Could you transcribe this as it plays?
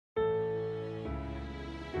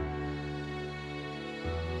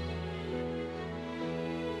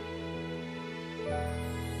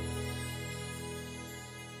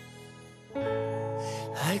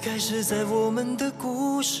开始在我们的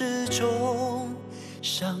故事中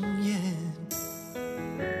上演，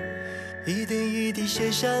一点一滴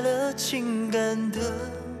写下了情感的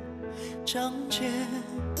章节。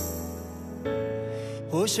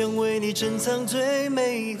我想为你珍藏最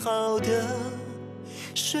美好的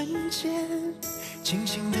瞬间，静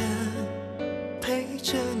静地陪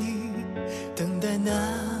着你，等待那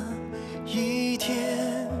一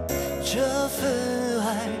天。这份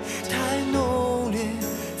爱太浓烈，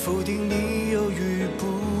否定你犹豫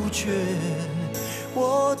不决。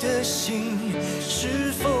我的心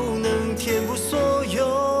是否能填补所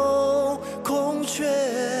有空缺？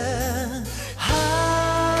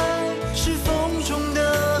爱是风中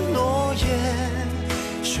的诺言，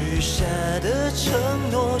许下的承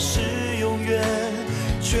诺是永远，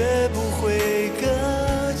绝不会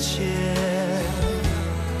搁浅。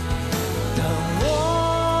当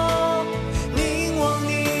我凝望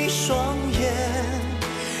你双眼，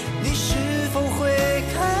你是否会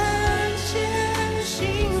看见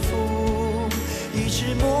幸福一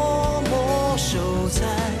直默默守在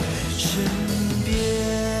身边？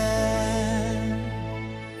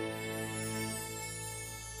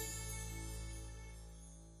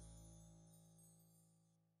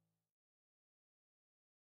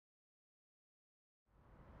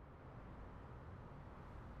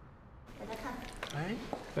哎，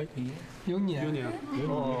有你，有你，有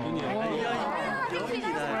你，哎呀，有你的，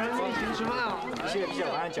请吃饭了，谢谢，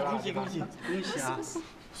晚上恭喜恭喜恭喜啊！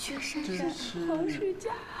雪山上黄水家，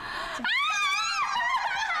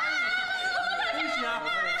恭喜啊！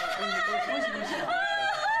恭喜恭喜恭喜！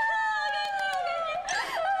哎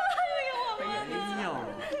呦，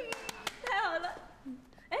太好了！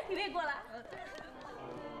哎，你们也过来。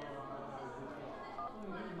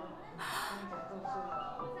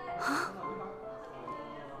啊！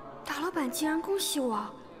大老板竟然恭喜我！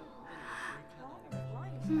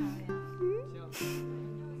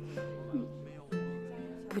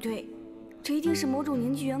不对，这一定是某种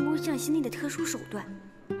凝聚员工向心力的特殊手段，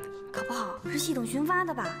搞不好是系统群发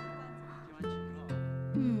的吧？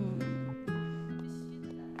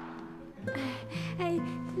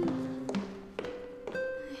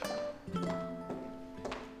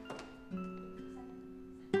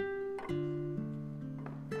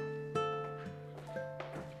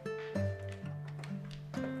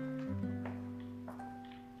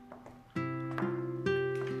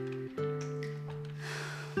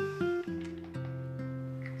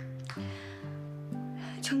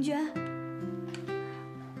程娟，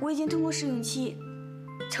我已经通过试用期，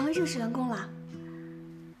成为正式员工了。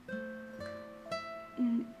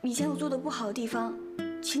以前我做的不好的地方，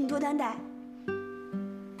请你多担待。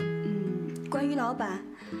关于老板，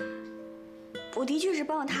我的确是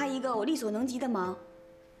帮了他一个我力所能及的忙，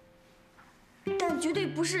但绝对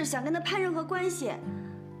不是想跟他攀任何关系，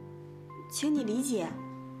请你理解。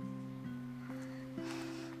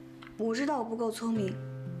我知道我不够聪明。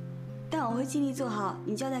但我会尽力做好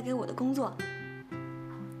你交代给我的工作，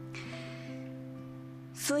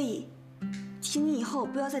所以，请你以后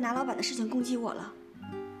不要再拿老板的事情攻击我了。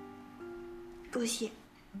多谢。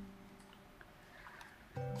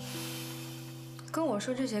跟我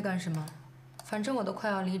说这些干什么？反正我都快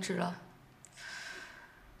要离职了，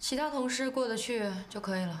其他同事过得去就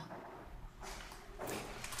可以了。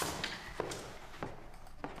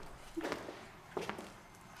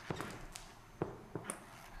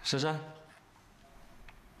珊珊，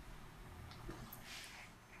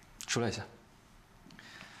出来一下。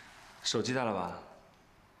手机带了吧？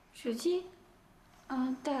手机？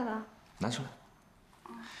带了。拿出来。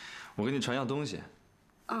我给你传样东西。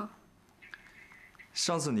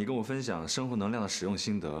上次你跟我分享生活能量的使用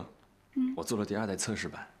心得，我做了第2代测试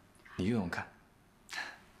版，你用用看。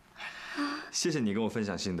谢谢你跟我分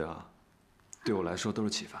享心得啊，对我来说都是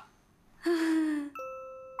启发。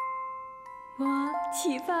我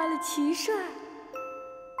启发了齐帅。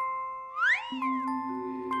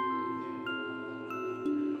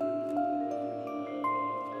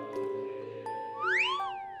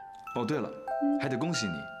哦，对了，还得恭喜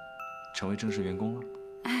你，成为正式员工了。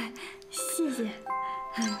哎，谢谢。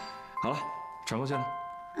好了，传过去了。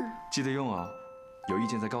记得用啊，有意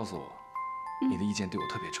见再告诉我，你的意见对我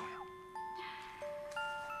特别重要。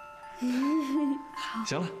好。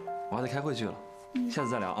行了，我还得开会去了，下次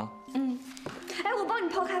再聊啊。哎，我帮你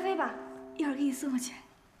泡咖啡吧，一会儿给你送过去。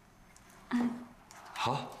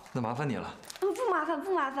好，那麻烦你了。不麻烦，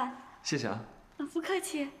不麻烦。谢谢啊。不客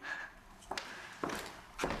气。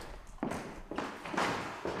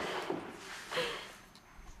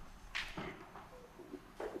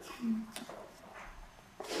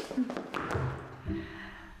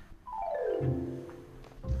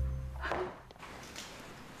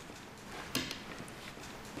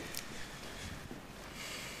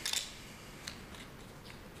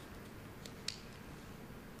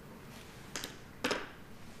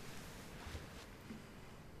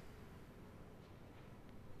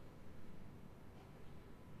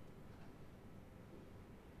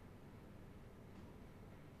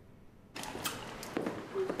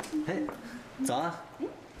哎，早安。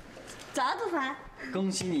早啊，杜凡。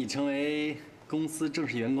恭喜你成为公司正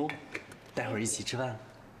式员工，待会儿一起吃饭。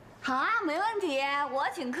好啊，没问题，我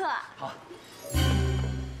请客。好。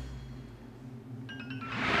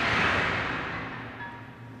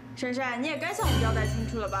珊珊，你也该向我们交代清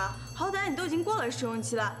楚了吧？好歹你都已经过了试用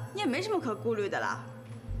期了，你也没什么可顾虑的了。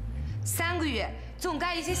3个月，总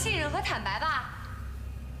该一些信任和坦白吧？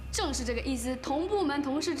正是这个意思，同部门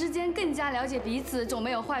同事之间更加了解彼此，总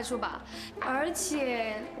没有坏处吧？而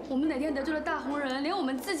且我们哪天得罪了大红人，连我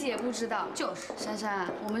们自己也不知道。就是，珊珊，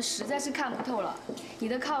我们实在是看不透了，你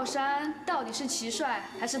的靠山到底是齐帅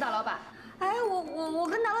还是大老板？哎，我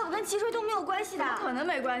跟大老板跟齐帅都没有关系的。不可能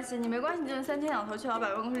没关系，你没关系，你就3天2头去老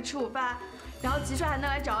板办公室吃午饭，然后齐帅还能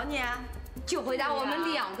来找你啊？就回答我们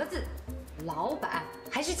2个字：老板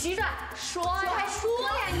还是齐帅？说呀，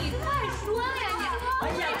你快说呀你！哎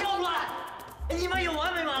呀，够了！你们有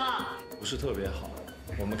完没完了？不是特别好，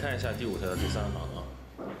我们看一下第5条的第3行啊。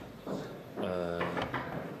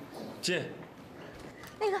进。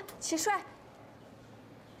那个齐帅。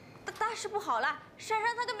大事不好了，珊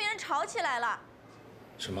珊她跟别人吵起来了。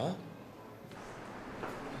什么？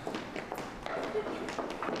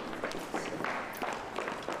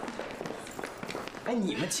哎，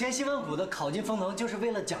你们千辛万苦的考进丰能，就是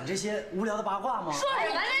为了讲这些无聊的八卦吗？说什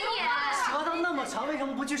么呢你？舌头那么长，为什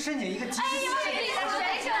么不去申请一个机器？哎，你跟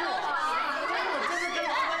谁舌头长？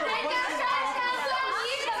人家珊珊关你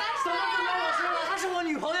什么事？怎么不关我事了？她是我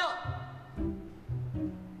女朋友。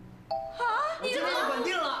啊？你怎么稳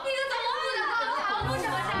定了？你怎么不能告诉我什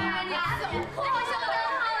么事啊你？破什么灯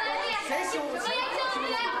泡了你？谁凶？什么呀？证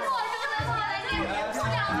明破什么灯泡了你？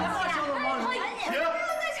不了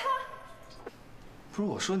不是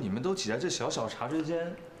我说，你们都挤在这小小茶水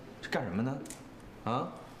间，是干什么呢？啊？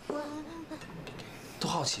都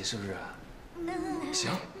好奇是不是？行，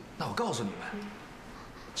那我告诉你们，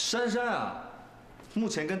珊珊啊，目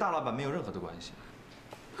前跟大老板没有任何的关系。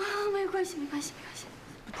啊，没关系，没关系，没关系。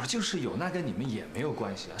不是，就是有，那跟你们也没有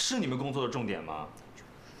关系啊，是你们工作的重点吗？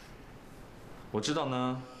我知道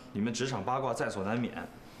呢，你们职场八卦在所难免，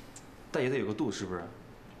但也得有个度，是不是？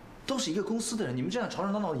都是一个公司的人，你们这样吵吵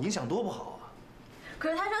闹闹，影响多不好啊！可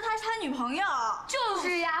是他说他是他女朋友。就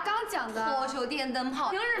是呀，刚讲的破手电灯泡，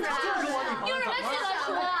凭什么？就是我女朋友，有什么资格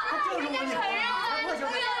说啊？就是我女朋友，不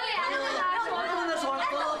要脸的啦！不能再说了。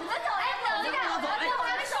走，你们走，哎，等一下，我们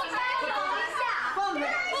手开等一下，放开！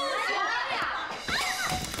不行呀！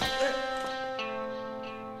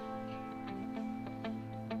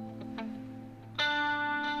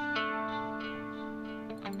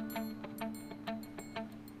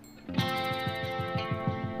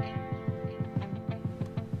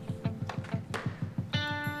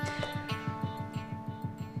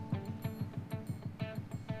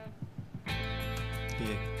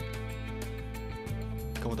你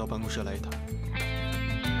跟我到办公室来一趟。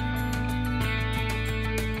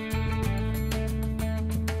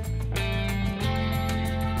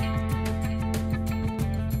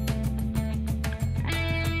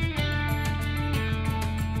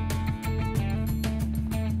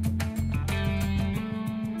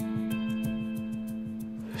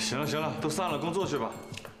行了行了，都散了，工作去吧。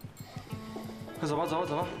快走吧走吧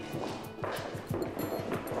走吧。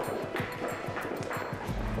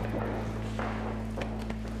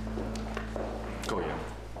够爷们。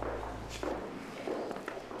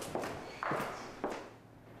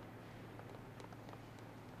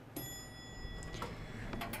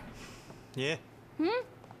你，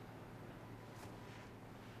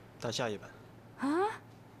打下一本。啊？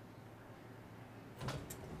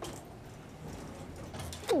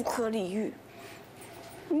不可理喻！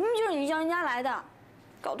明明就是你叫人家来的，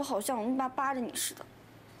搞得好像我们爸扒着你似的。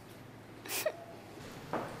哼！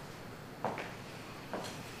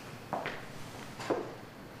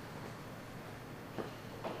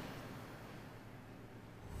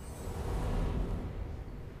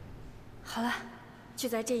好了，就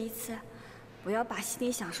在这一次，我要把心里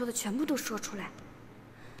想说的全部都说出来。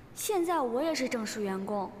现在我也是正式员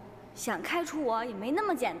工，想开除我也没那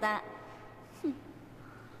么简单。哼，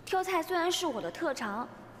挑菜虽然是我的特长，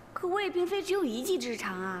可我也并非只有一技之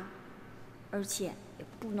长啊，而且也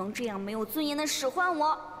不能这样没有尊严的使唤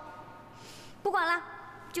我。不管了，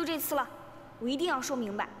就这次了，我一定要说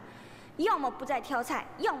明白，要么不再挑菜，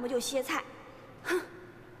要么就歇菜。哼！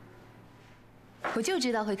我就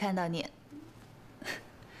知道会看到你。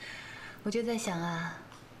我就在想啊，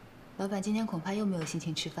老板今天恐怕又没有心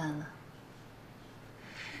情吃饭了。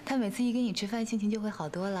他每次一跟你吃饭，心情就会好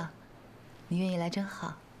多了。你愿意来真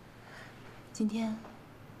好。今天，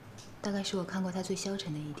大概是我看过他最消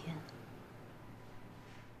沉的一天。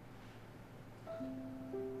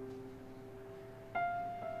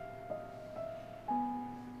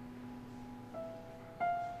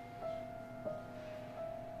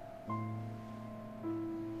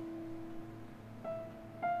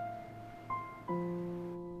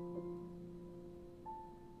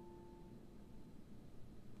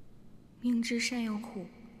明知山有虎，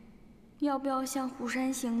要不要向虎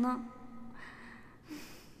山行呢？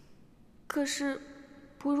可是，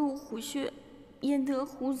不入虎穴，焉得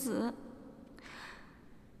虎子？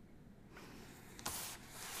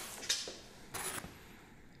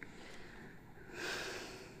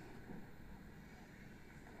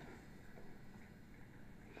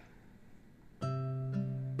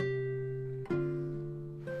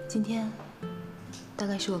今天，大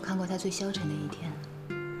概是我看过他最消沉的一天。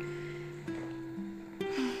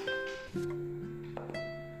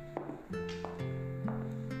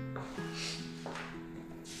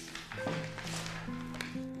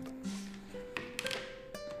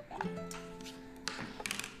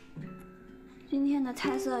今天的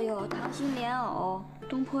菜色有糖心莲藕、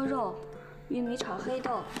东坡肉、玉米炒黑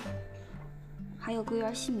豆，还有桂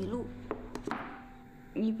圆西米露。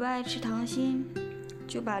你不爱吃糖心，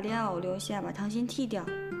就把莲藕留下，把糖心剔掉。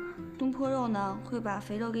东坡肉呢，会把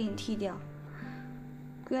肥肉给你剔掉。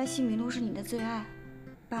桂圆西米露是你的最爱，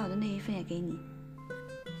把我的那一份也给你。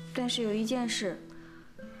但是有一件事，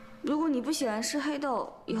如果你不喜欢吃黑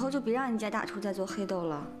豆，以后就别让你家大厨再做黑豆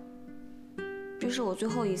了。这是我最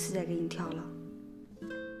后一次再给你挑了。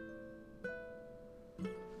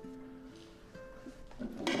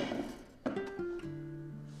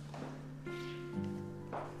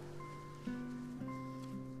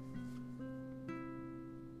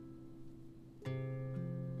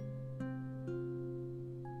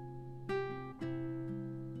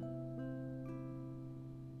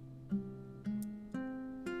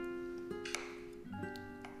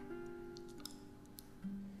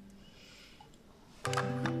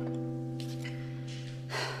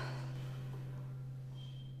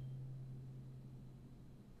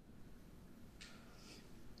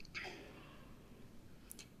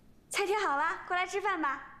菜贴好了，过来吃饭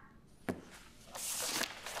吧。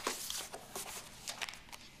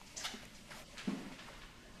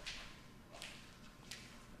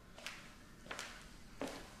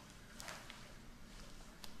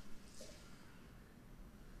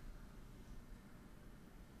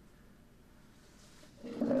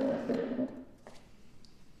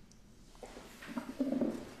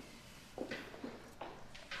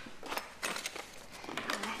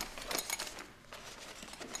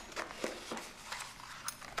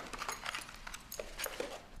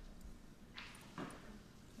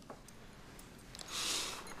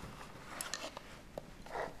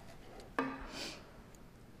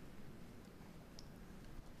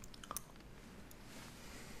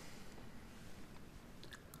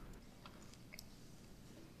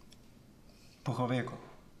不合胃口。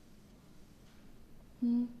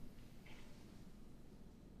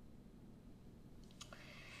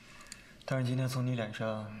但是今天从你脸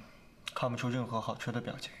上看不出任何好吃的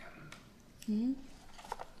表情。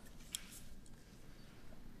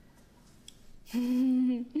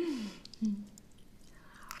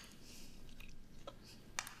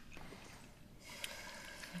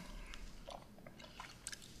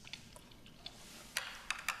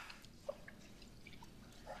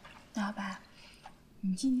老板，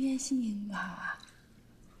你今天心情不好啊？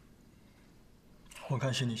我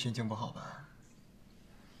看是你心情不好吧？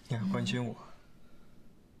你还关心我？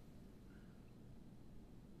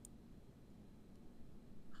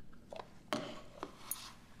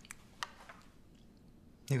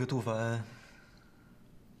那个杜凡，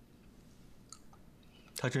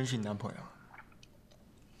他真是你男朋友？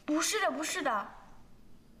不是的，不是的。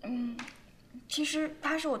其实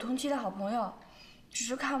他是我同期的好朋友，只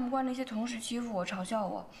是看不惯那些同事欺负我、嘲笑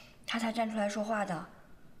我，他才站出来说话的。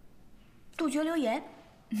杜绝流言。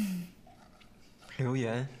流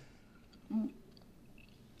言？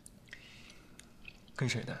跟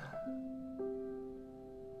谁的？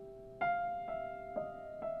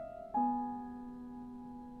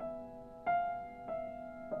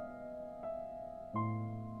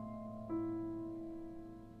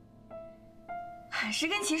是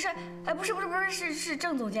跟骑士，不是，是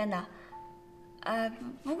郑总监的。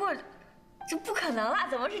不过这不可能啦，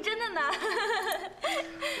怎么是真的呢？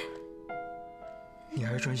你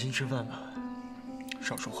还是专心吃饭吧，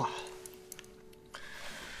少说话。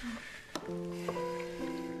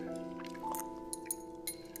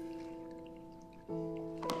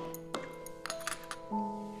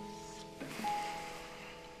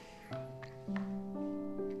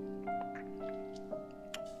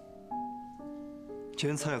今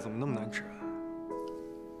天菜怎么那么难吃啊？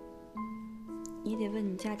你得问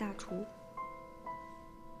你家大厨。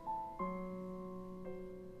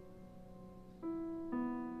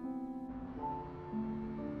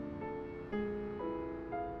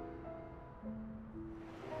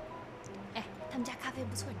哎，他们家咖啡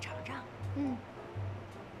不错，你尝尝。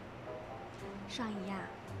尚怡呀，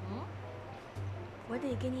我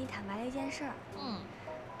得跟你坦白一件事儿。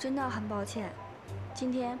真的很抱歉，今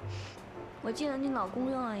天我借了你老公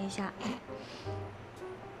用了一下。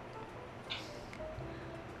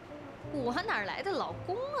我哪来的老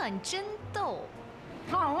公啊？你真逗！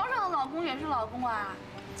网络上的老公也是老公啊！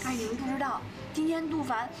哎，你们不知道，今天杜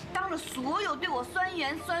凡当着所有对我酸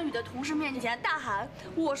言酸语的同事面前大喊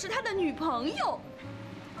我是他的女朋友。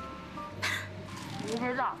你不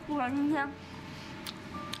知道，杜凡今天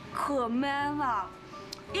可 man 了，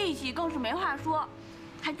义气更是没话说，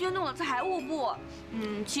还惊动了财务部、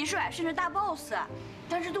齐帅甚至大 boss。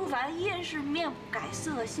但是杜凡依然是面不改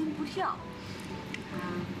色心不跳。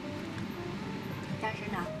但是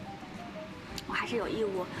呢，我还是有义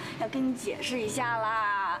务要跟你解释一下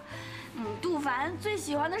啦。杜凡最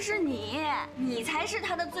喜欢的是你，你才是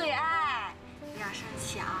他的最爱，不要生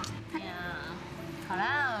气啊！哎呀，好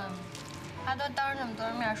啦，他都当着这么多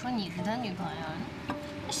人面说你是他女朋友，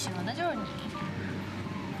他喜欢的就是你。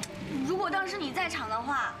如果当时你在场的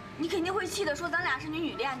话，你肯定会气得说咱俩是女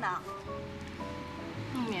女恋的。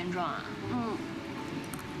那么严重啊？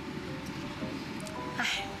哎。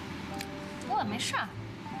不过没事，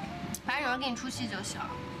反正有人给你出气就行。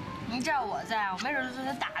你只要我在，我没准就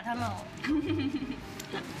得打他们了。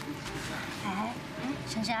哎，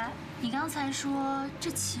珊珊，你刚才说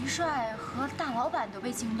这齐帅和大老板都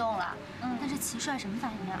被惊动了，那这齐帅什么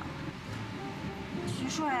反应啊？齐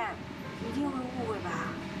帅一定会误会吧？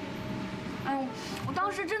哎，我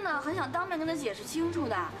当时真的很想当面跟他解释清楚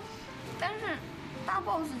的，但是大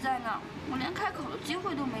boss 在那，我连开口的机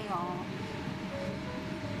会都没有。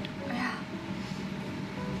哎呀！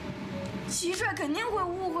齐帅肯定会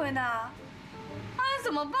误会的，哎，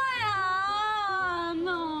怎么办呀？怎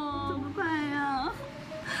么办呀？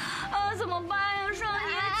怎么办呀？双爷，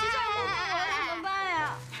齐帅误会我了，怎么办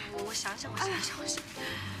呀？我想想。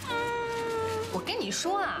我跟你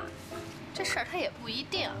说啊，这事儿他也不一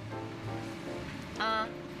定。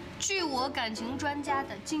据我感情专家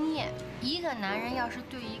的经验，一个男人要是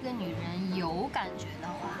对一个女人有感觉的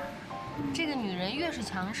话，这个女人越是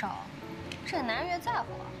抢手，这个男人越在乎。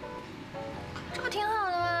这不挺好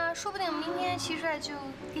的吗？说不定明天齐帅就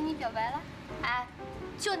跟你表白了。哎，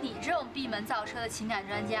就你这种闭门造车的情感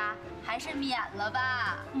专家，还是免了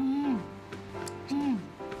吧。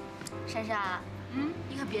珊珊，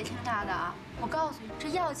你可别听他的啊！我告诉你，这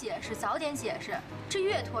要解释早点解释，这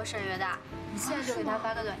越拖事儿越大。你现在就给他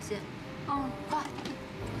发个短信。快。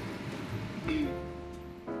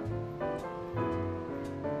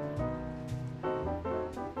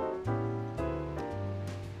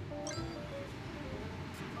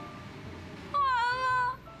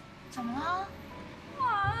怎么了？完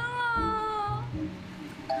了！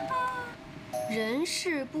人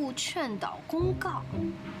事部劝导公告：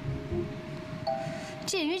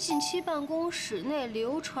鉴于近期办公室内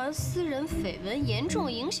流传私人绯闻，严重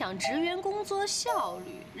影响职员工作效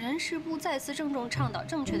率，人事部再次郑重倡导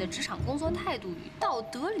正确的职场工作态度与道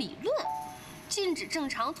德理论，禁止正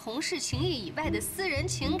常同事情谊以外的私人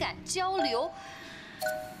情感交流。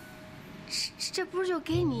这不是就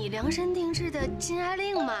给你量身定制的禁爱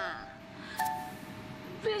令吗？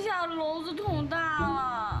这下篓子捅大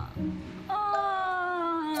了！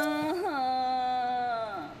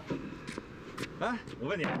哎，我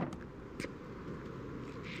问你，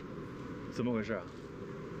怎么回事啊？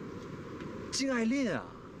禁爱令啊！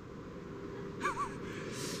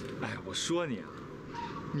哎，我说你啊，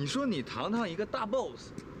你说你堂堂一个大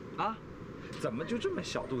boss， 啊，怎么就这么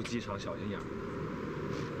小肚鸡肠、小心眼儿？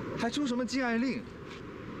还出什么禁爱令？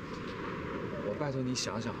我拜托你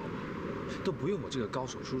想想好不好？都不用我这个高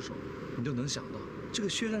手出手，你都能想到，这个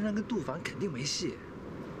薛珊珊跟杜凡肯定没戏。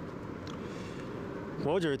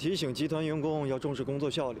我只是提醒集团员工要重视工作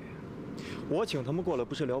效率。我请他们过来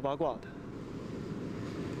不是聊八卦的。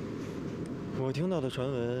我听到的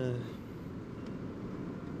传闻，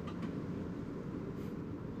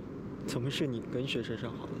怎么是你跟薛珊珊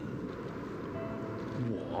好的？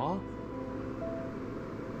我？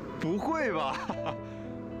不会吧？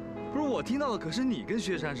不是我听到的，可是你跟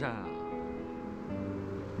薛珊珊啊。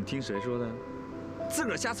你听谁说的？自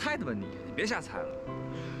个儿瞎猜的吧你？你别瞎猜了。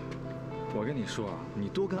我跟你说啊，你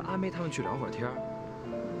多跟阿妹他们去聊会儿天儿。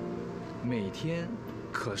每天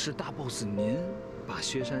可是大 boss 您把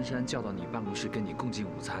薛珊珊叫到你办公室跟你共进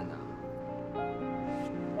午餐的。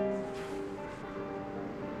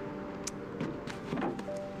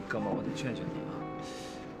哥们，我得劝劝你啊，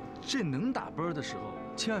这能打啵的时候，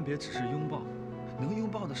千万别只是拥抱；能拥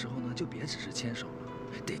抱的时候呢，就别只是牵手了，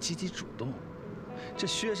得积极主动。这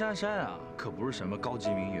薛珊珊啊，可不是什么高级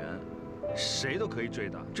名媛，谁都可以追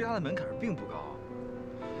的，追她的门槛并不高。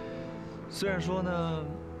虽然说呢，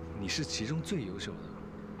你是其中最优秀的，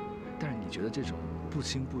但是你觉得这种不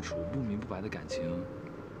清不楚、不明不白的感情，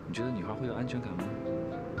你觉得女孩会有安全感吗？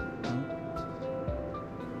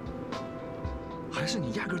还是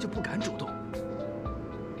你压根就不敢主动？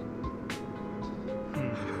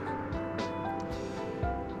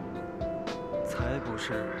才不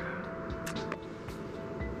是。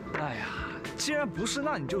哎呀，既然不是，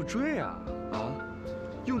那你就追啊！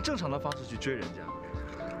用正常的方式去追人家，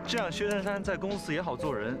这样薛珊珊在公司也好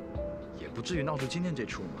做人，也不至于闹出今天这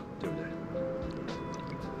出嘛，对不对？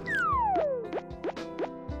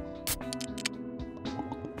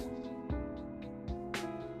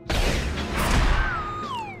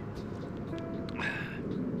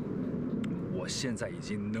我现在已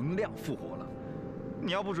经能量复活了，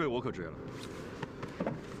你要不追，我可追了。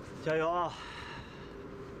加油啊！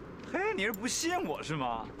嘿，你是不信我是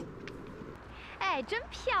吗？哎，真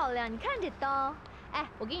漂亮！你看这灯。哎，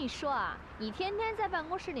我跟你说啊，你天天在办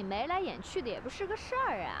公室里眉来眼去的也不是个事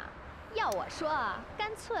儿啊。要我说啊，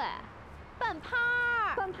干脆办趴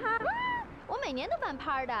儿。办趴儿？我每年都办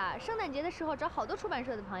趴儿的。圣诞节的时候找好多出版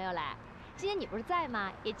社的朋友来。今年你不是在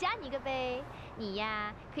吗？也加你一个呗。你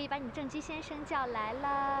呀，可以把你正畸先生叫来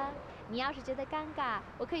了。你要是觉得尴尬，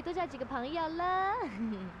我可以多叫几个朋友了。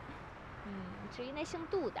至于那姓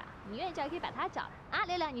杜的，你愿意叫也可以把他叫来啊。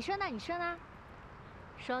六六，你说呢？你说呢？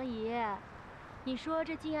双姨，你说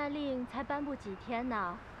这禁案令才颁布几天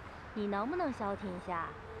呢，你能不能消停一下？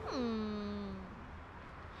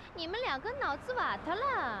你们两个脑子瓦特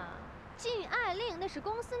了。禁案令那是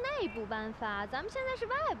公司内部颁发，咱们现在是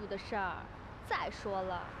外部的事儿。再说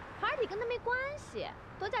了 ，party 跟他没关系，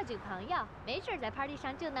多叫几个朋友，没准在 party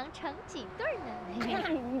上就能成几对呢。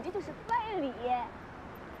你这就是非礼。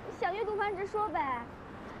想约杜凡直说呗。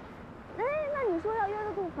哎，那你说要约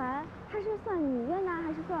的杜凡，他是算你约呢，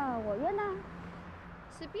还是算我约呢？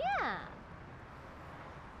随便。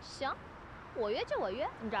行，我约就我约，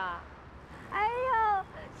怎么着？哎呦，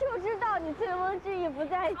就知道你醉翁之意不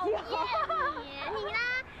在酒。你呢？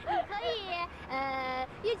你可以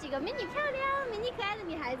约几个美女漂亮、美丽可爱的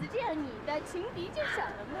女孩子，这样你的情敌就少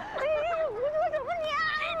了嘛。哎，我说什么你啊？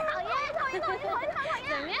讨厌！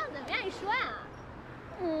怎么样？你说呀？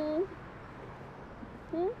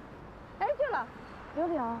哎，对了，柳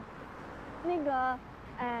柳，那个，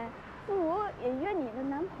不如也约你的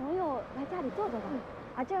男朋友来家里坐坐吧。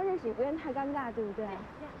啊，这样认识也不愿太尴尬，对不对？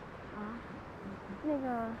啊，那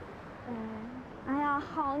个，哎呀，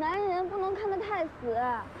好男人不能看得太死，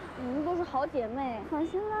我们都是好姐妹，放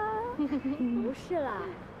心啦。不是啦，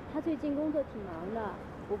他最近工作挺忙的，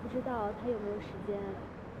我不知道他有没有时间。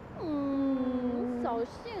扫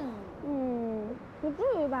兴。不至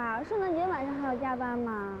于吧？圣诞节晚上还要加班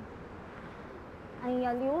吗？哎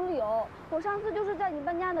呀，柳柳，我上次就是在你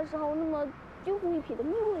搬家的时候那么惊鸿一瞥的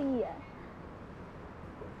眯过一眼。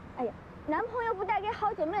哎呀，男朋友不带给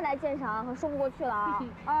好姐妹来鉴赏，可说不过去了啊！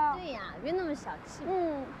啊，对呀，别那么小气。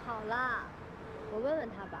好啦，我问问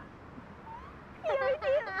他吧。有一定，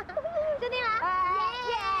决定了。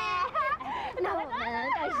那我们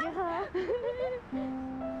到时候。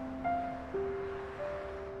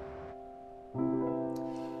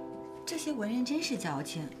这些文人真是矫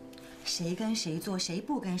情，谁跟谁做，谁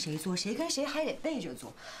不跟谁做，谁跟谁还得背着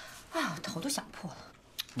做，哎呀，头都想破了。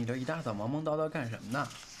你这一大早忙忙叨叨干什么呢？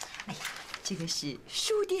哎呀，这个是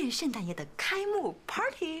书店圣诞夜的开幕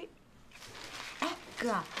party。哎，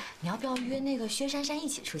哥，你要不要约那个薛珊珊一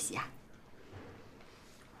起出席啊？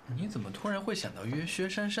你怎么突然会想到约薛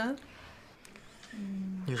珊珊？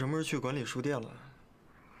你什么时候去管理书店了？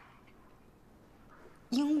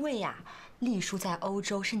因为呀，丽叔在欧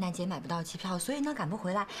洲，圣诞节买不到机票，所以呢赶不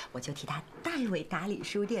回来，我就替他代为打理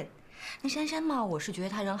书店。那珊珊嘛，我是觉得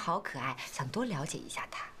她人好可爱，想多了解一下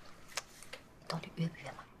她。到底约不约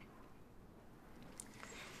嘛？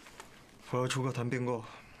我要出个谈并购。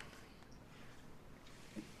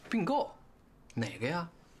并购？哪个呀？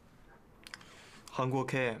韩国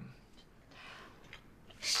KM。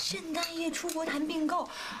圣诞夜出国谈并购。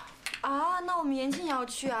啊，那我们延庆也要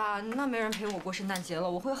去啊，那没人陪我过圣诞节了，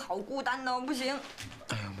我会好孤单的，不行。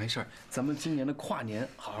哎呀，没事，咱们今年的跨年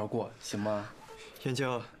好好过，行吗？燕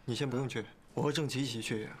青，你先不用去，我和郑琪一起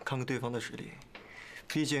去，看看对方的实力。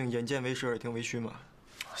毕竟眼见为实，耳听为虚嘛。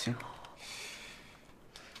行。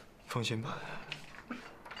放心吧，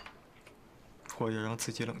我也让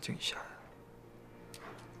自己冷静一下，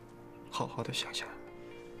好好的想想。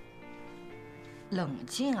冷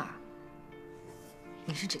静啊？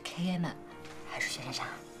你是指 KM 还是薛珊珊？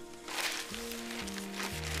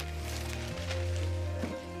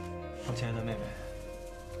我亲爱的妹妹，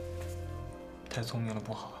太聪明了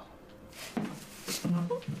不好。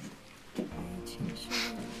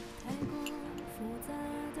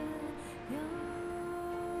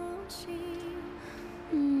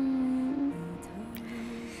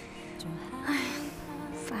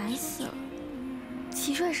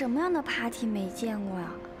帅什么样的 party 没见过呀？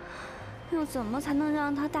要怎么才能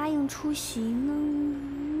让他答应出席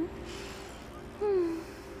呢？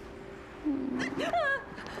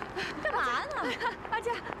干嘛呢？阿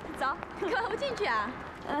佳，走，跟我进去啊。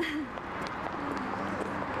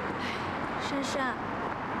珊珊，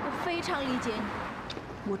我非常理解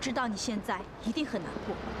你，我知道你现在一定很难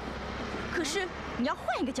过。可是你要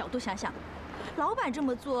换一个角度想想，老板这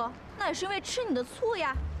么做，那也是因为吃你的醋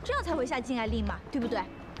呀，这样才会下禁爱令嘛，对不对？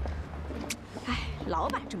哎，老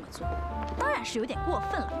板这么做，当然是有点过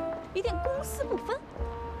分了，一点公私不分。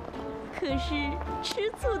可是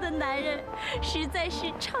吃醋的男人实在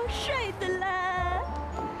是超帅的啦，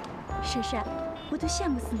珊珊，我都羡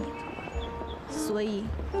慕死你了。所以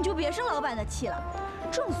你就别生老板的气了。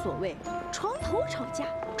正所谓床头吵架，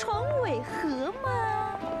床尾和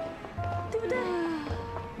嘛，对不对？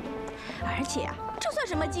而且啊，这算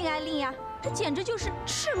什么禁爱令呀？这简直就是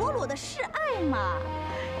赤裸裸的示爱嘛，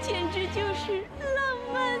简直就是浪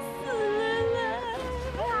漫死了！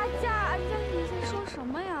阿佳，你在说什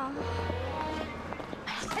么呀？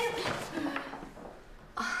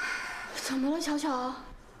怎么了，巧巧？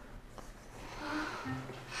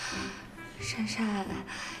珊珊，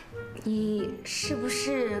你是不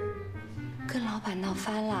是跟老板闹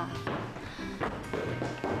翻了？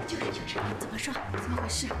就是，怎么说？怎么回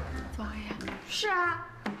事？怎么回事？是啊，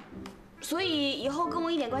所以以后跟我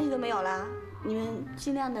一点关系都没有了。你们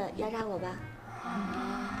尽量的压榨我吧。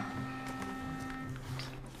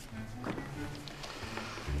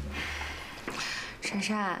珊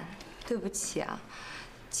珊，对不起啊。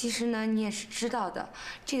其实呢，你也是知道的，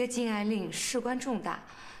这个禁爱令事关重大。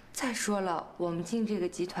再说了，我们进这个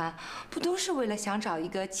集团，不都是为了想找一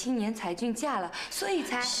个青年才俊嫁了，所以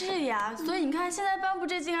才……是呀，所以你看，现在颁布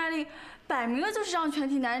这禁爱令，摆明了就是让全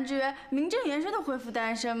体男职员名正言顺的恢复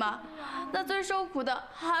单身嘛。那最受苦的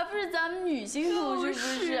还不是咱们女性同事，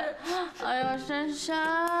是不是？哎呀，珊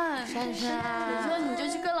珊，我说你就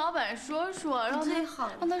去跟老板说说，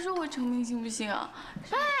让他收回成命，行不行啊？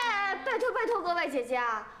哎，拜托各位姐姐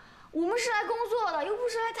啊，我们是来工作的，又不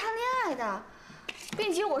是来谈恋爱的。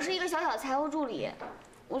并且我是一个小小的财务助理，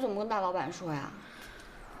我怎么跟大老板说呀？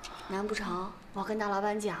难不成我要跟大老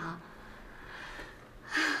板讲？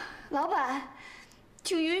老板，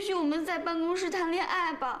请允许我们在办公室谈恋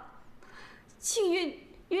爱吧，请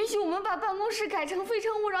允许我们把办公室改成《非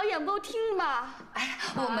诚勿扰》演播厅吧。哎呀，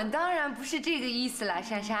我们当然不是这个意思了，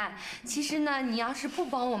珊珊。其实呢，你要是不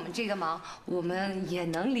帮我们这个忙，我们也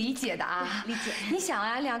能理解的啊。理解。你想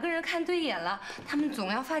啊，两个人看对眼了，他们总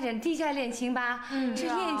要发展地下恋情吧？这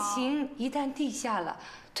恋情一旦地下了，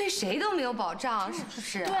对谁都没有保障，是不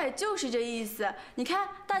是？对，就是这意思。你看，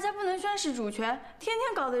大家不能宣示主权，天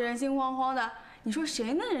天搞得人心惶惶的，你说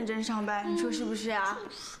谁能认真上班？你说是不是啊？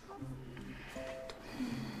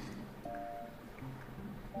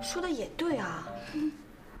说的也对啊，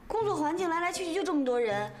工作环境来来去去就这么多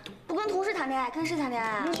人，不跟同事谈恋爱，跟谁谈恋爱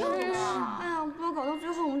啊？就是啊，哎呀，不要搞到最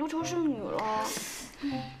后我们都成剩女了。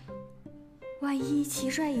万一齐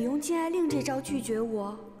帅也用禁爱令这招拒绝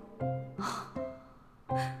我，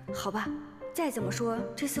好吧，再怎么说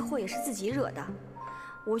这次祸也是自己惹的，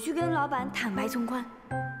我去跟老板坦白从宽。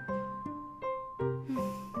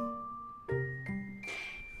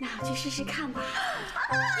那我去试试看吧。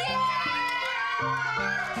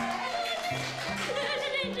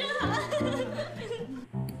这真好。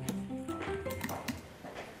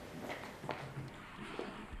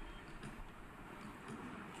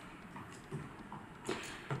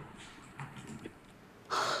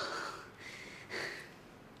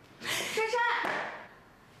珊珊，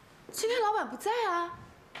今天老板不在啊？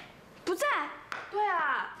不在？对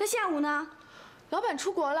啊。那下午呢？老板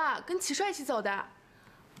出国了，跟齐帅一起走的。啊？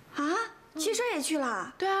齐帅也去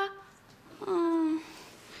了？对啊。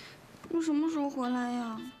我什么时候回来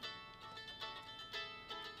呀？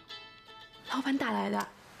老板打来的。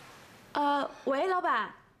喂，老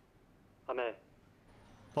板。阿妹，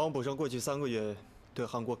帮我补上过去3个月对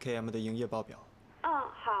韩国 KM 的营业报表。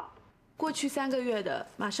好。过去3个月的，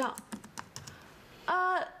马上。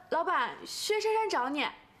老板，薛珊珊找你。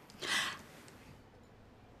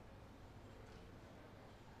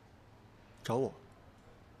找我？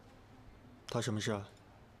他什么事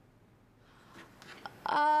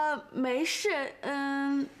啊？没事，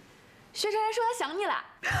薛珊珊说她想你了。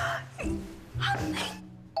阿妹。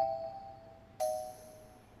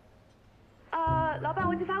老板，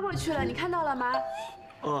我已经发过去了，你看到了吗？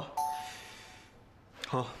哦。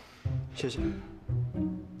好，谢谢。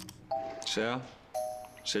谁啊？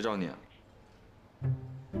谁找你啊？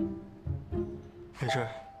没事。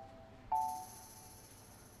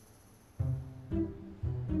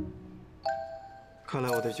看来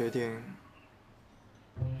我的决定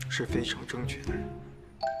是非常正确的。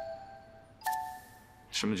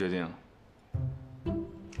什么决定？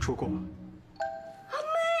出国。阿妹，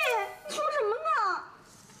你说什么呢？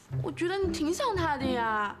我觉得你挺想他的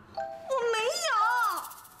呀。我没有。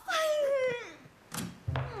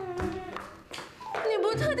你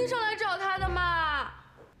不是特地上来找他的吗？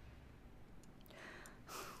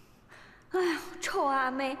哎呀，臭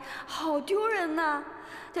阿妹，好丢人呐！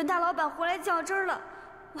等大老板回来较真了，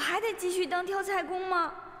我还得继续当挑菜工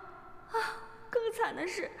吗？啊，更惨的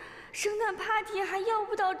是，圣诞 party 还要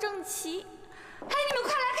不到正旗。哎，你们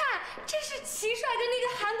快来看，这是齐帅跟那个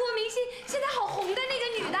韩国明星现在好红的那个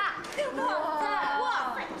女的。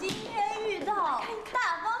哇，今天遇到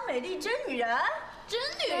大方美丽真女人。真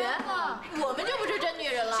女人，我们就不是真女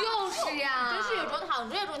人了。就是呀，真是有种躺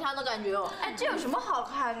着也中枪的感觉哦。哎，这有什么好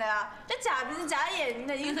看的呀？这假鼻子假眼睛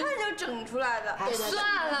的，一看就整出来的。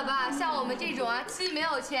算了吧，像我们这种啊，既没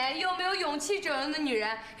有钱又没有勇气整容的女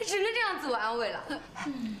人，只能这样自我安慰了。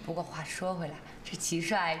不过话说回来，这齐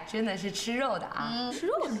帅真的是吃肉的啊。吃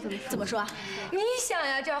肉怎么说啊？你想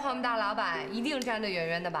呀，这我们大老板一定站得远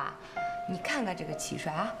远的吧？你看看这个齐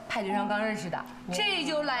帅啊，派对上刚认识的，这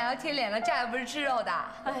就懒腰贴脸了，这还不是吃肉的？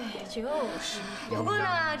哎，就是。不过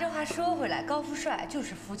呢，这话说回来，高富帅就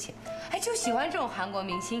是肤浅，哎，就喜欢这种韩国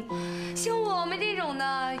明星。像我们这种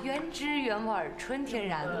呢，原汁原味、纯天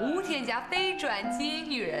然、无添加、非转基因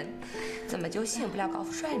女人，怎么就吸引不了高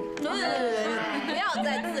富帅呢？不要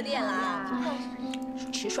再自恋了啊！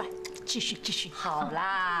齐帅。继续。好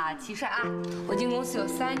啦，齐帅啊，我进公司有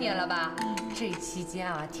3年了吧？这期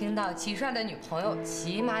间啊，听到齐帅的女朋友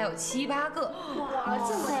起码有7、8个。哇，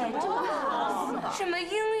这么多！什么音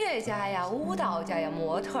乐家呀、舞蹈家呀、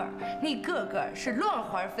模特儿，那个个是乱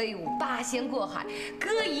花飞舞、八仙过海，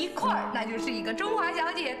搁一块儿那就是一个中华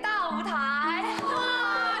小姐大舞台。哇，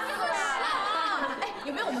哎，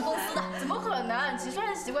有没有我们公司的？怎么可能？齐帅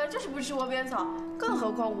的习惯就是不吃窝边草，更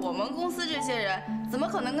何况我们公司这些人。怎么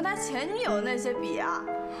可能跟他前女友那些比啊？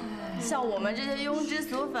像我们这些庸脂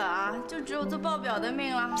俗粉啊，就只有做报表的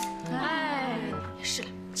命了。哎，是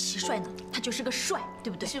齐帅呢，他就是个帅，对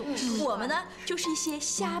不对？是。我们呢，就是一些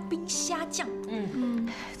虾兵虾将。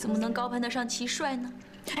怎么能高攀得上齐帅呢？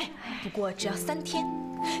哎，不过只要3天，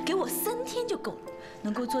给我3天就够了，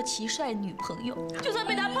能够做齐帅女朋友，就算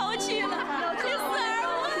被他抛弃了，也死而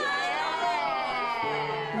无憾。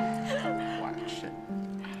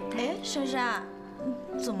哎，珊珊。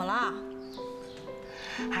怎么了？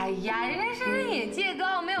哎呀，人家珊珊眼界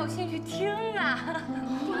高，没有兴趣听啊。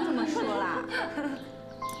别这么说啦。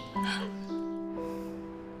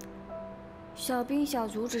小兵小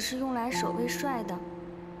卒只是用来守卫帅的，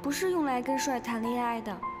不是用来跟帅谈恋爱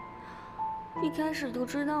的。一开始都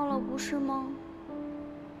知道了，不是吗？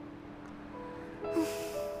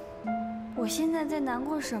我现在在难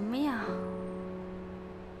过什么呀？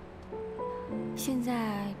现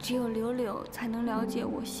在只有柳柳才能了解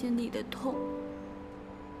我心里的痛。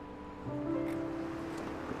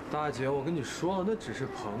大姐，我跟你说了，那只是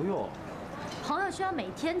朋友。朋友需要每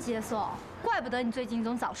天接送，怪不得你最近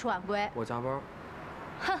总早出晚归。我加班。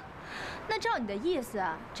哼，那照你的意思，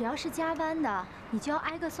只要是加班的，你就要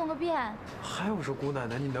挨个送个遍。还有是姑奶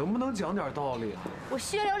奶，你能不能讲点道理啊？我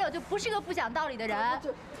薛柳柳就不是个不讲道理的人，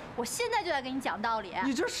我现在就来给你讲道理。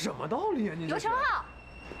你这什么道理啊？你刘成浩。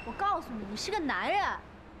我告诉你，你是个男人，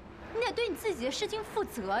你得对你自己的事情负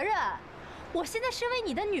责任。我现在身为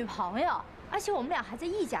你的女朋友，而且我们俩还在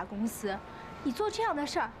一家公司，你做这样的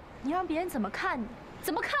事儿，你让别人怎么看你？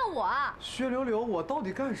怎么看我啊？薛柳柳，我到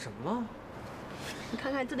底干什么了？你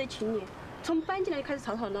看看这对情侣，从搬进来就开始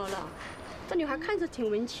吵吵闹闹，这女孩看着挺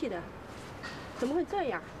文气的，怎么会这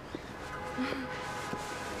样？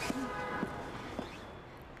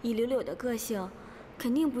以柳柳的个性。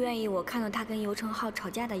肯定不愿意我看到他跟尤成浩吵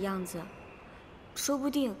架的样子，说不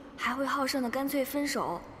定还会好胜的干脆分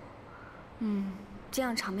手。这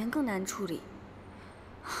样场面更难处理。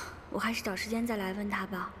我还是找时间再来问他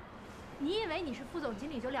吧。你以为你是副总经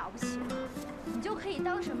理就了不起了？你就可以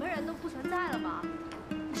当什么人都不存在了吗？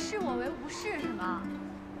你视我为无事是吗？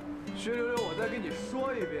薛柳柳，我再跟你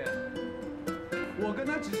说一遍，我跟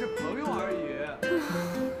他只是朋友而已。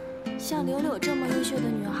像柳柳这么优秀的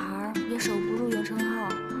女孩，也守不住尤成浩。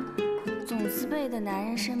总自卑的男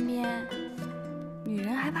人身边，女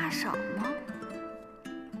人还怕少吗？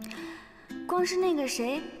光是那个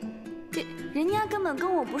谁，人家根本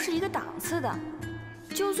跟我不是一个档次的。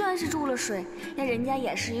就算是注了水，那人家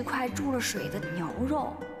也是一块注了水的牛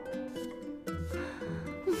肉。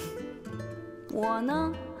我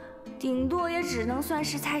呢，顶多也只能算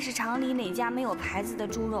是菜市场里哪家没有牌子的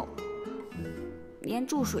猪肉。连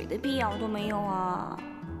注水的必要都没有啊！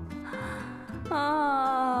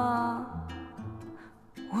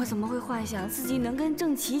我怎么会幻想自己能跟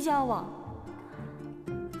郑琦交往？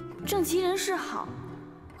郑琦人是好，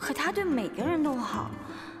可他对每个人都好，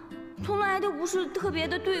从来都不是特别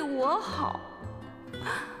的对我好。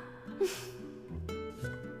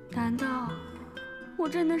难道我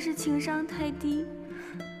真的是情商太低，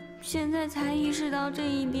现在才意识到这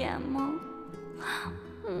一点吗？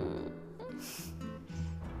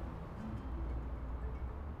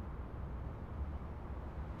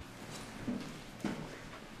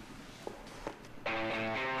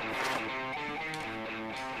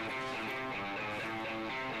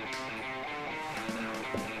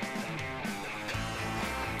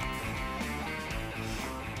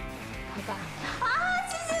好吧。啊，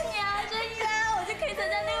谢谢你啊，这一来我就可以参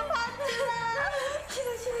加那个 party 了。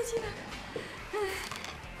去了。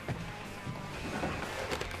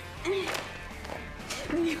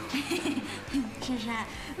珊珊，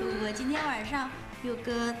我今天晚上有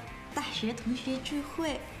个大学同学聚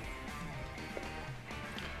会。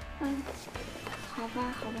好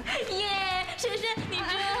吧。耶，珊珊，你真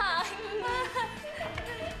好。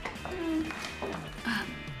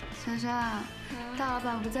珊珊，大老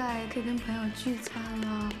板不在，可以跟朋友聚餐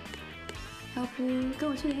了，要不跟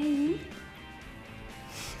我去联谊？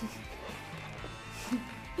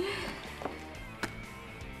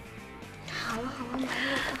好了，没有。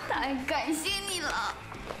太感谢你了。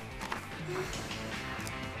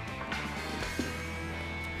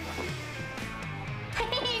嘿，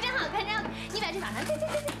真好看，真好看！你把这把它，对，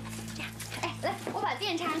这样，哎，来，我把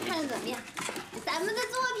电插上，看着怎么样？咱们的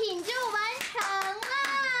作品就完成了。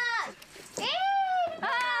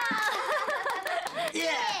耶！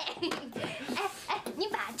哎，你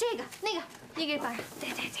把这个、那个，你给绑上，对，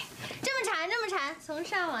这么缠，从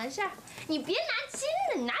上往下，你别拿金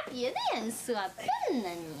的，你拿别的颜色，笨呢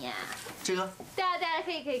你。这个？对啊，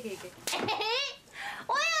可以。哎，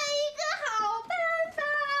我有一个好办法，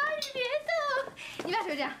你别动，你把手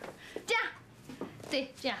这样，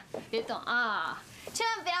对，这样，别动啊，千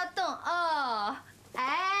万不要动哦，哎。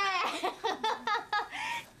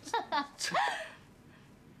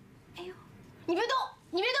哎呦，你别动，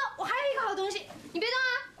我还有一个好东西，你别动啊！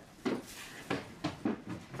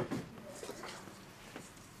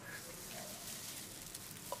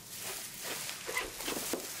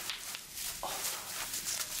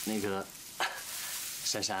那个，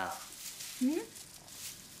珊珊啊，你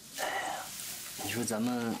说咱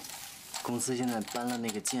们公司现在颁了那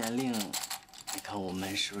个禁言令，你看我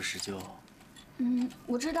们是不是就？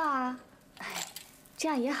我知道啊。哎，这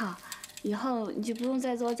样也好，以后你就不用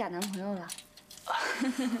再做我假男朋友了。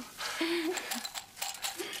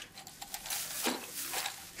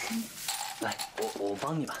来，我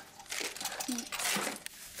帮你吧。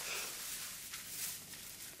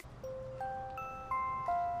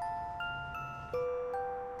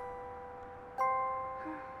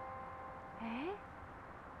哎，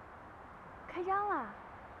开张了。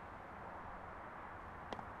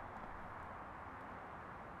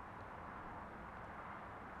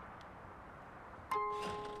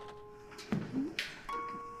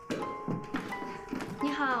你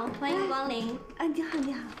好，欢迎光临。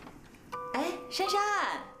你好。哎，珊珊，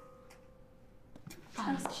不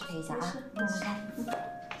好意思，失陪一下啊。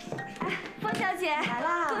方小姐来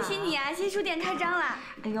啦！恭喜你啊，新书店开张了。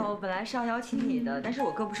哎呦，本来是要邀请你的，但是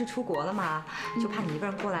我哥不是出国了吗？就怕你一个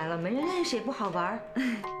人过来了，没人认识也不好玩。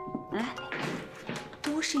哎，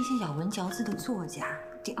都是一些咬文嚼字的作家，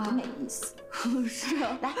点都没意思。是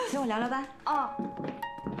啊。来，跟我聊聊吧。哦。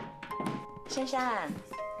珊珊，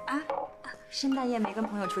圣诞夜没跟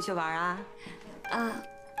朋友出去玩啊？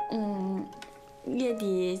月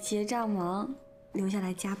底结账忙，留下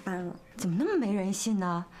来加班了。怎么那么没人性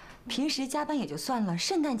呢？平时加班也就算了，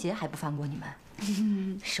圣诞节还不放过你们。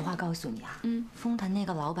实话告诉你啊，丰腾那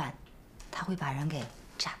个老板，他会把人给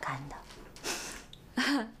榨干的。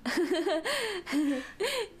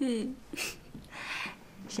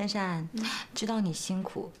珊珊，知道你辛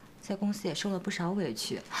苦，在公司也受了不少委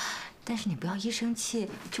屈，但是你不要一生气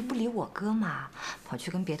就不理我哥嘛，跑去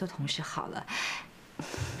跟别的同事好了。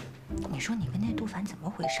你说你跟那杜凡怎么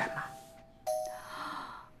回事嘛？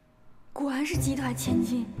果然是集团千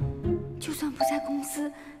金，就算不在公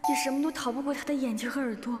司，也什么都逃不过他的眼睛和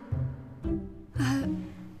耳朵。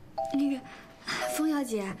那个，风小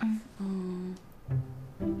姐，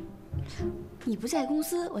你不在公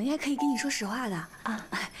司，我应该可以跟你说实话的啊。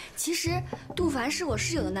其实杜凡是我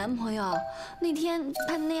室友的男朋友，那天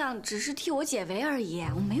他那样只是替我解围而已，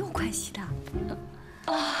我没有关系的。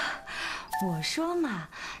我说嘛，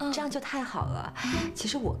这样就太好了。其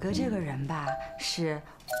实我哥这个人吧，是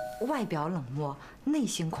外表冷漠，内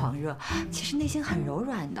心狂热，其实内心很柔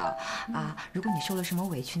软的啊。如果你受了什么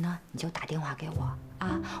委屈呢，你就打电话给我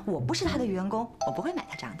啊。我不是他的员工，我不会买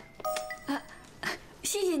他账的。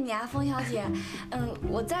谢谢你啊，冯小姐。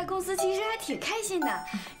我在公司其实还挺开心的，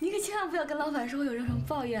你可千万不要跟老板说我有任何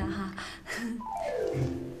抱怨哈。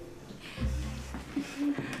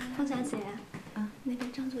冯小姐，那个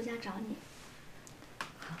张作家找你。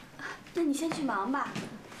好，那你先去忙吧。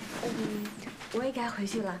我也该回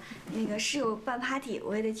去了。那个室友办 party，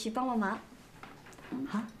 我也得去帮帮忙。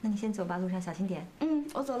好，那你先走吧，路上小心点。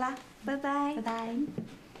我走了，拜拜。拜拜。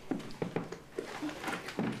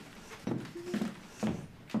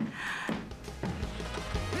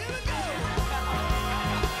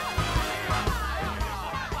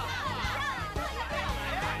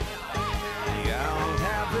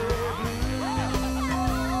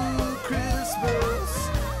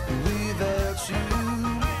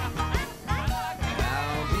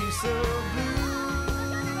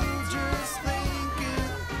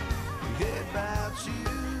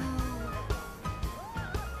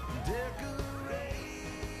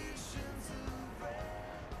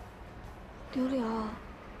柳柳，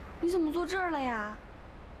你怎么坐这儿了呀？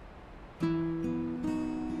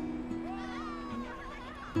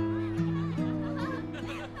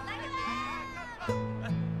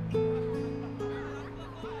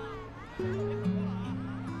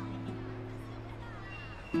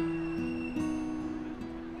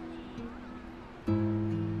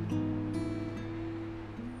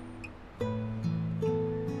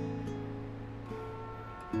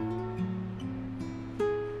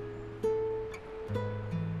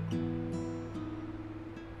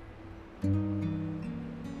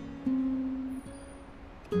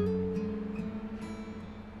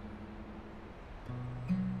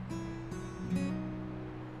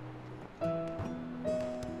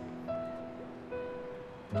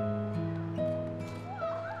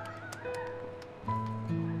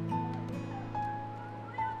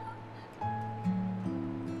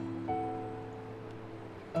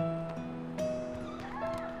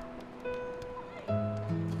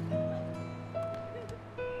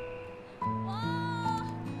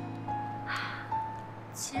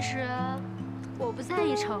其实我不在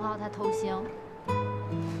意程浩他偷腥，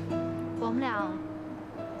我们俩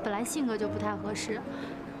本来性格就不太合适，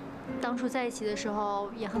当初在一起的时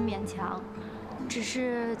候也很勉强，只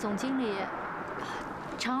是总经理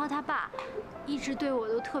程浩他爸一直对我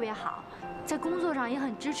都特别好，在工作上也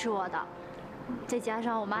很支持我的，再加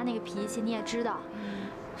上我妈那个脾气你也知道，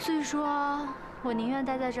所以说我宁愿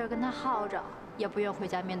待在这儿跟他耗着，也不愿回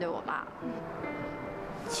家面对我妈。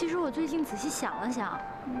其实我最近仔细想了想，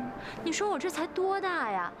你说我这才多大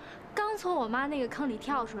呀？刚从我妈那个坑里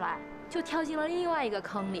跳出来，就跳进了另外一个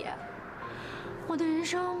坑里。我的人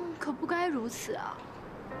生可不该如此啊！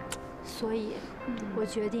所以，我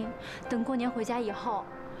决定等过年回家以后，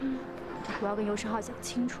我要跟尤胜浩讲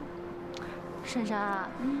清楚。珊珊啊，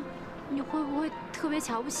你会不会特别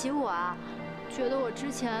瞧不起我啊？觉得我之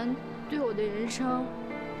前对我的人生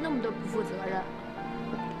那么的不负责任？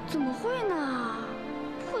怎么会呢？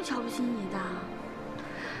不会瞧不起你的。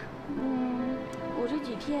我这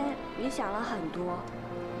几天也想了很多。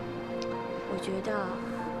我觉得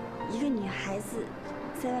一个女孩子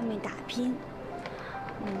在外面打拼，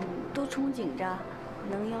都憧憬着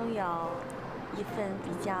能拥有一份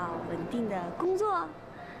比较稳定的工作，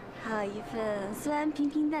还有一份虽然平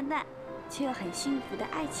平淡淡却又很幸福的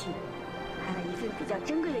爱情，还有一份比较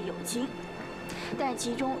珍贵的友情。但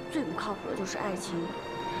其中最不靠谱的就是爱情。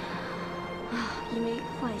因为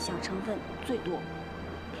幻想成分最多，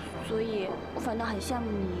所以我反倒很羡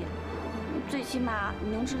慕你。最起码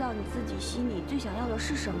你能知道你自己心里最想要的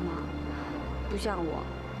是什么，不像我，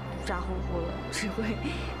傻乎乎的，只会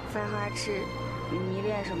发花痴、迷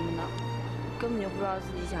恋什么的，根本就不知道自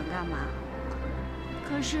己想干嘛。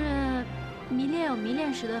可是，迷恋有迷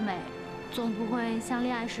恋时的美，总不会像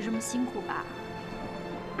恋爱时这么辛苦吧？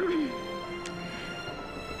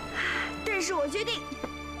但是我决定，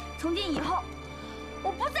从今以后，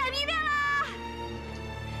我不再迷恋了。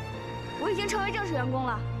我已经成为正式员工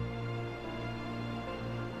了。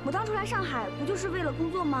我当初来上海不就是为了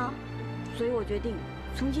工作吗？所以我决定，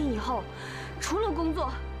从今以后，除了工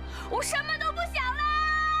作，我什么都不想了。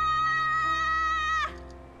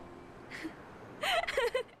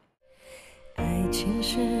爱情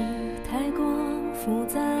是太过复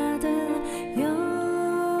杂的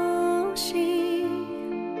游戏，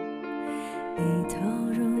一投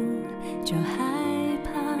入就害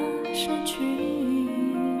怕失去。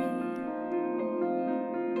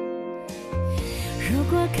如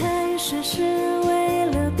果开始是为